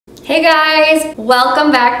Hey guys,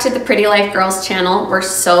 welcome back to the Pretty Life Girls channel. We're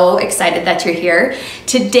so excited that you're here.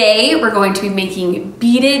 Today we're going to be making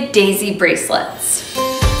beaded daisy bracelets.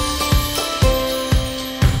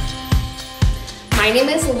 My name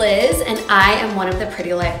is Liz and I am one of the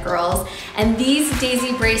Pretty Life Girls, and these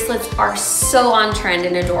daisy bracelets are so on trend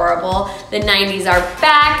and adorable. The 90s are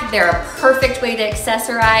back. They're a perfect way to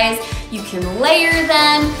accessorize. You can layer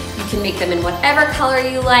them, you can make them in whatever color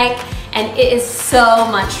you like, and it is so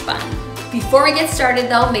much fun. Before we get started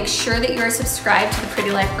though, make sure that you are subscribed to the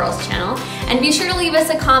Pretty Life Girls channel, and be sure to leave us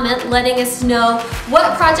a comment letting us know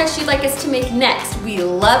what projects you'd like us to make next. We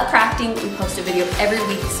love crafting. We post a video every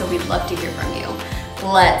week, so we'd love to hear from you.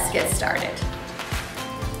 Let's get started.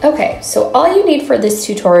 Okay, so all you need for this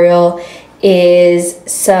tutorial is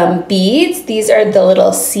some beads. These are the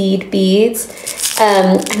little seed beads.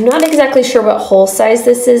 I'm not exactly sure what hole size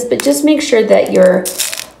this is, but just make sure that your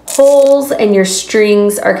holes and your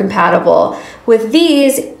strings are compatible. With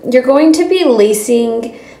these, you're going to be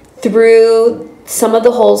lacing through some of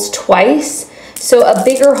the holes twice. So a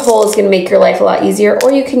bigger hole is going to make your life a lot easier,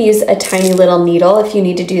 or you can use a tiny little needle if you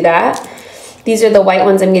need to do that. These are the white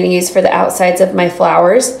ones I'm going to use for the outsides of my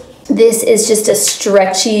flowers. This is just a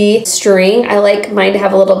stretchy string. I like mine to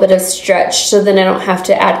have a little bit of stretch, so then I don't have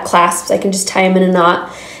to add clasps. I can just tie them in a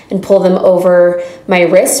knot and pull them over my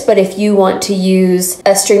wrist. But if you want to use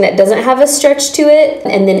a string that doesn't have a stretch to it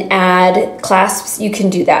and then add clasps, you can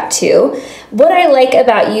do that too. What I like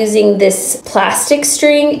about using this plastic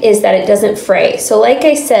string is that it doesn't fray. So like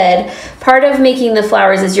I said, part of making the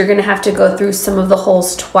flowers is you're gonna have to go through some of the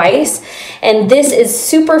holes twice. And this is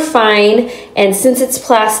super fine, and since it's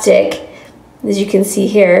plastic, as you can see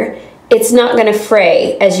here, it's not gonna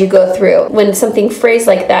fray as you go through. When something frays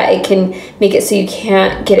like that, it can make it so you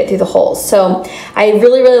can't get it through the holes. So I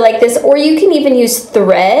really, really like this. Or you can even use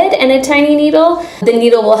thread and a tiny needle. The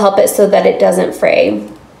needle will help it so that it doesn't fray.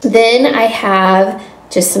 Then I have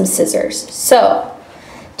just some scissors. So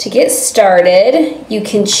to get started, you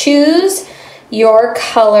can choose your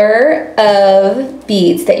color of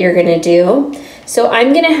beads that you're gonna do. So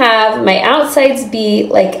I'm gonna have my outsides be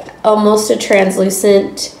like almost a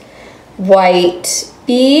translucent white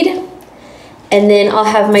bead, and then I'll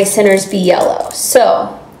have my centers be yellow.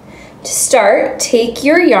 So to start, take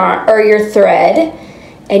your yarn or your thread,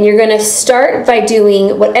 and you're gonna start by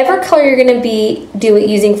doing whatever color you're gonna be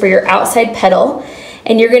using for your outside petal,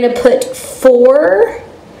 and you're gonna put 4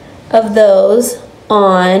 of those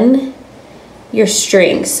on your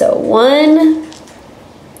string. So 1,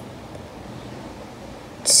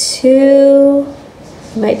 2,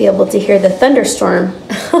 you might be able to hear the thunderstorm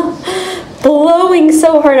blowing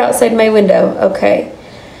so hard outside my window. Okay,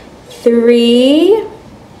 3,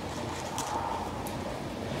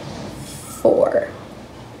 4.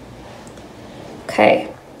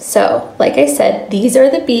 Okay, so like I said, these are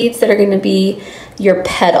the beads that are going to be your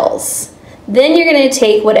petals. Then you're going to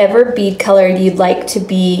take whatever bead color you'd like to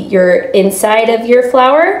be your inside of your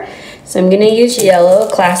flower. So I'm going to use yellow,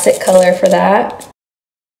 classic color for that.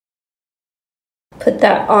 Put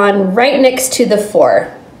that on right next to the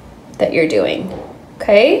 4 that you're doing,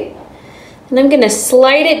 okay? And I'm gonna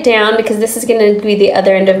slide it down because this is gonna be the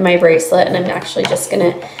other end of my bracelet, and I'm actually just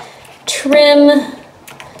gonna trim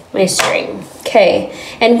my string, okay?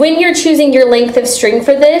 And when you're choosing your length of string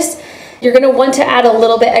for this, you're gonna want to add a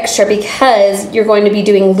little bit extra because you're going to be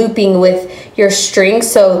doing looping with your string,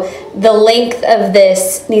 so the length of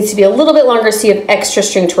this needs to be a little bit longer so you have extra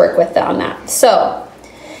string to work with on that. So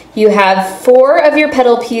you have 4 of your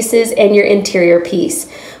petal pieces and your interior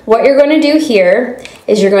piece. What you're going to do here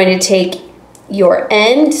is you're going to take your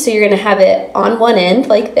end, so you're going to have it on one end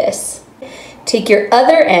like this. Take your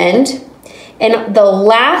other end, and the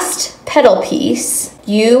last petal piece,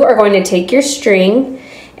 you are going to take your string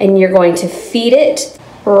and you're going to feed it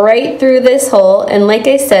right through this hole. And like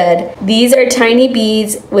I said, these are tiny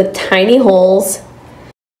beads with tiny holes.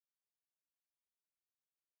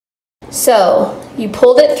 So you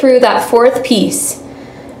pulled it through that 4th piece.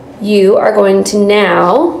 You are going to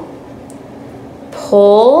now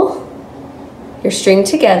pull your string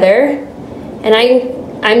together, and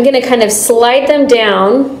I'm going to kind of slide them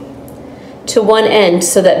down to one end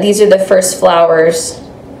so that these are the first flowers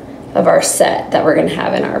of our set that we're going to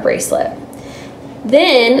have in our bracelet.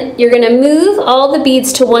 Then you're going to move all the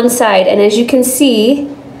beads to one side, and as you can see,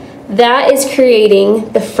 that is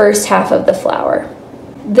creating the first half of the flower.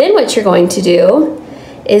 Then what you're going to do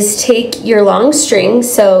is take your long string.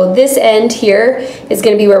 So this end here is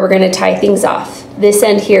going to be where we're going to tie things off. This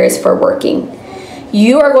end here is for working.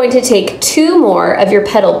 You are going to take 2 more of your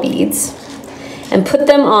petal beads and put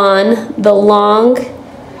them on the long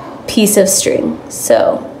piece of string.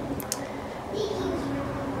 So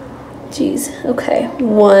Geez, okay.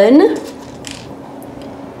 1,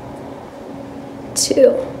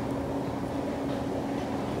 2.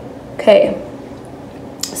 Okay,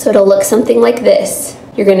 so it'll look something like this.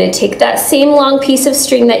 You're gonna take that same long piece of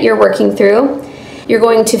string that you're working through. You're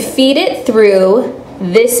going to feed it through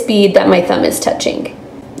this bead that my thumb is touching.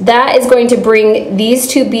 That is going to bring these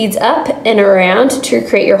 2 beads up and around to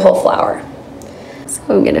create your whole flower. So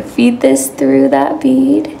I'm gonna feed this through that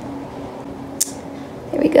bead.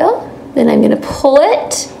 There we go. Then I'm gonna pull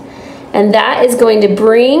it, and that is going to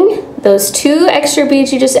bring those 2 extra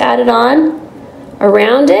beads you just added on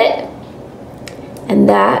around it, and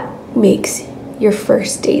that makes your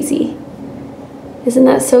first daisy. Isn't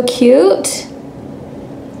that so cute?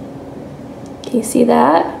 Can you see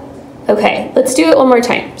that? Okay, let's do it one more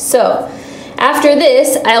time. So after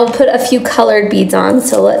this, I'll put a few colored beads on.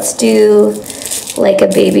 So let's do like a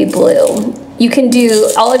baby blue. You can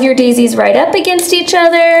do all of your daisies right up against each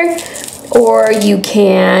other, or you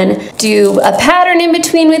can do a pattern in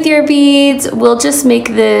between with your beads. We'll just make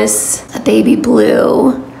this a baby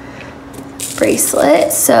blue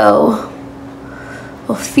bracelet. So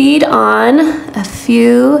we'll feed on a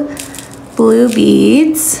few blue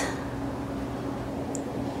beads,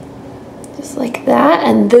 just like that,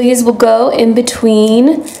 and these will go in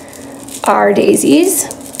between our daisies.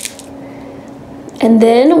 And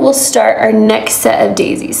then we'll start our next set of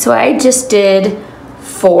daisies. So I just did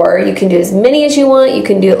 4. You can do as many as you want. You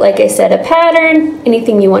can do it, like I said, a pattern,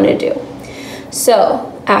 anything you want to do.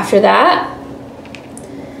 So after that,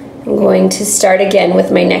 I'm going to start again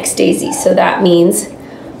with my next daisy. So that means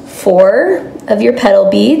 4 of your petal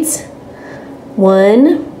beads.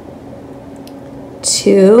 1,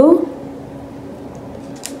 2,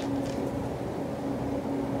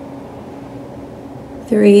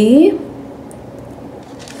 3,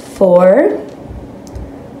 4.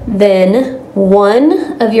 Then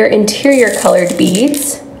 1 of your interior colored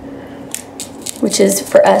beads, which is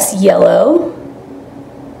for us yellow.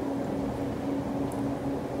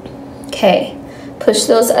 Okay, push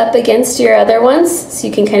those up against your other ones so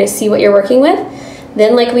you can kind of see what you're working with.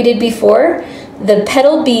 Then, like we did before, the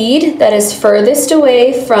petal bead that is furthest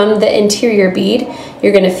away from the interior bead,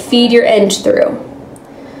 you're going to feed your end through.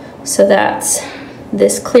 So that's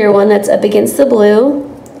this clear one that's up against the blue.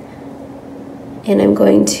 And I'm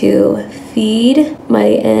going to feed my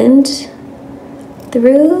end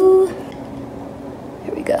through.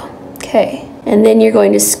 There we go. Okay. And then you're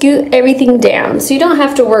going to scoot everything down. So you don't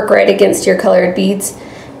have to work right against your colored beads.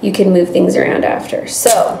 You can move things around after.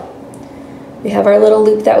 So we have our little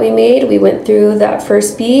loop that we made. We went through that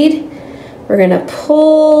first bead. We're going to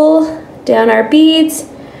pull down our beads.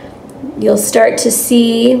 You'll start to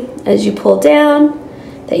see as you pull down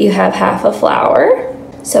that you have half a flower.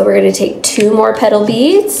 So we're going to take 2 more petal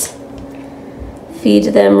beads, feed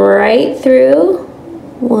them right through.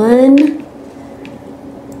 1,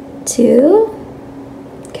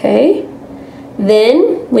 2, okay.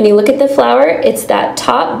 Then when you look at the flower, it's that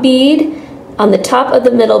top bead on the top of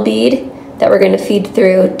the middle bead that we're going to feed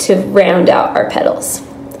through to round out our petals.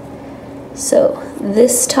 So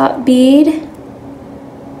this top bead,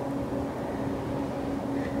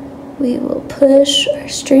 we will push our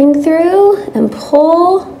string through and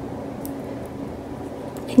pull,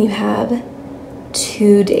 and you have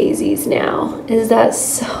 2 daisies now. Is that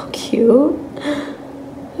so cute?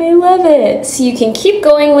 I love it. So you can keep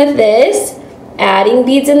going with this, adding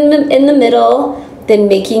beads in the middle, then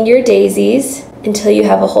making your daisies until you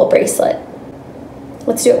have a whole bracelet.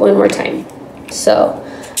 Let's do it one more time. So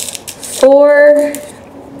 4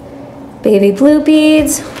 baby blue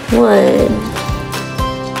beads, 1,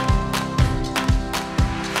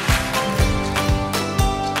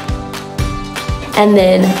 and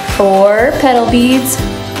then 4 petal beads,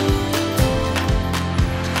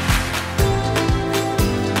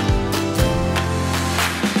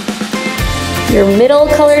 your middle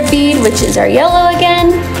colored bead, which is our yellow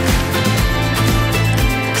again.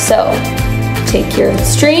 So take your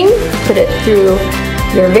string, put it through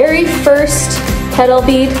your very first petal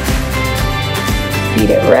bead,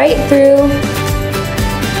 feed it right through,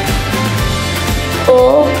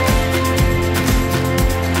 pull,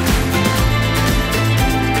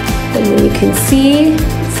 and then you can see,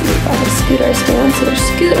 let's see if I'll scoot ours down, so we're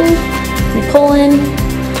scooting and pulling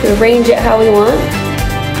to arrange it how we want.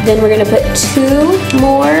 Then we're going to put 2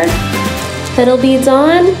 more petal beads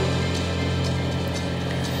on.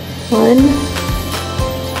 1,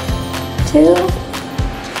 2.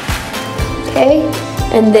 Okay,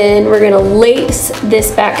 and then we're going to lace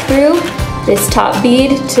this back through this top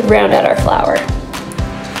bead to round out our flower.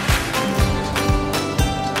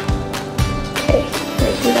 Okay,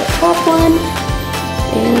 right through that top one,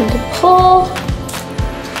 and pull.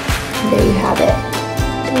 And there you have it.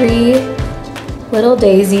 3 little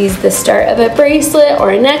daisies, the start of a bracelet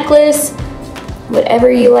or a necklace,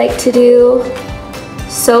 whatever you like to do.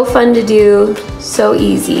 So fun to do, so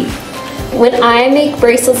easy. When I make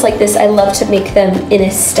bracelets like this, I love to make them in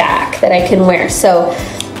a stack that I can wear. So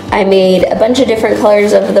I made a bunch of different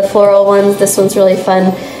colors of the floral ones. This one's really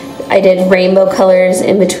fun. I did rainbow colors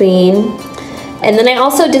in between. And then I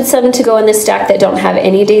also did some to go in this stack that don't have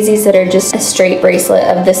any daisies, that are just a straight bracelet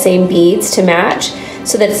of the same beads to match,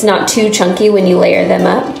 so that it's not too chunky when you layer them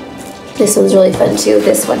up. This one's really fun too.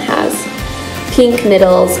 This one has pink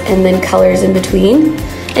middles and then colors in between.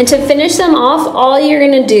 And to finish them off, all you're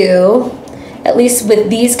gonna do, at least with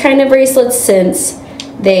these kind of bracelets, since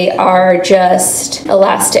they are just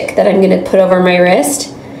elastic that I'm gonna put over my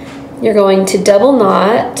wrist, you're going to double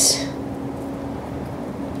knot.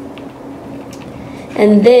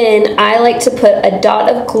 And then I like to put a dot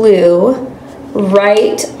of glue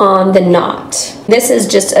right on the knot. This is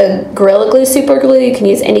just a Gorilla Glue super glue. You can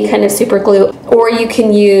use any kind of super glue, or you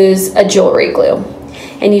can use a jewelry glue.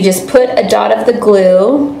 And you just put a dot of the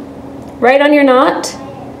glue right on your knot,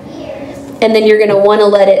 and then you're gonna wanna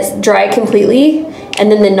let it dry completely,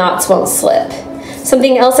 and then the knots won't slip.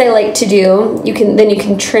 Something else I like to do, you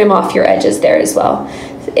can trim off your edges there as well.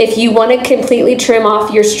 If you want to completely trim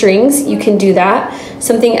off your strings, you can do that.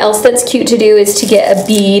 Something else that's cute to do is to get a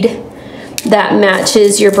bead that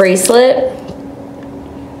matches your bracelet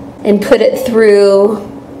and put it through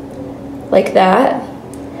like that,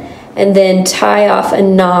 and then tie off a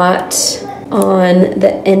knot on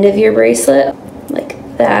the end of your bracelet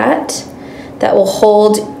like that. That will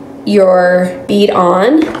hold your bead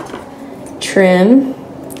on. Trim,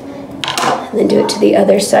 and then do it to the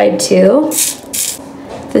other side too.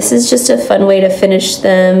 This is just a fun way to finish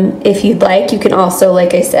them. If you'd like, you can also,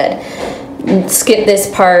 like I said, skip this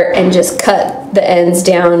part and just cut the ends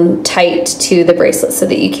down tight to the bracelet so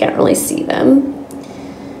that you can't really see them.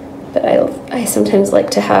 But I sometimes like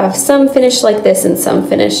to have some finished like this and some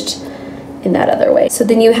finished in that other way. So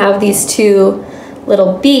then you have these 2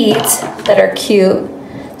 little beads that are cute.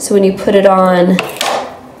 So when you put it on,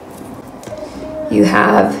 you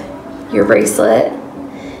have your bracelet,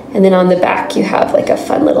 and then on the back you have like a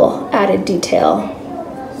fun little added detail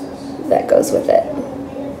that goes with it.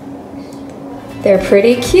 They're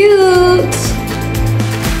pretty cute.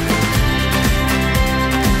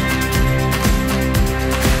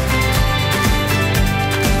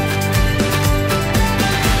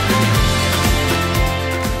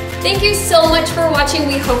 Thank you so much for watching.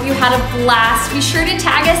 We hope you had a blast. Be sure to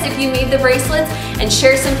tag us if you made the bracelets and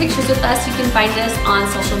share some pictures with us. You can find us on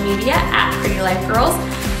social media at Pretty Life Girls.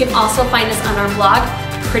 You can also find us on our blog,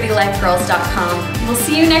 prettylifegirls.com. We'll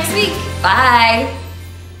see you next week. Bye.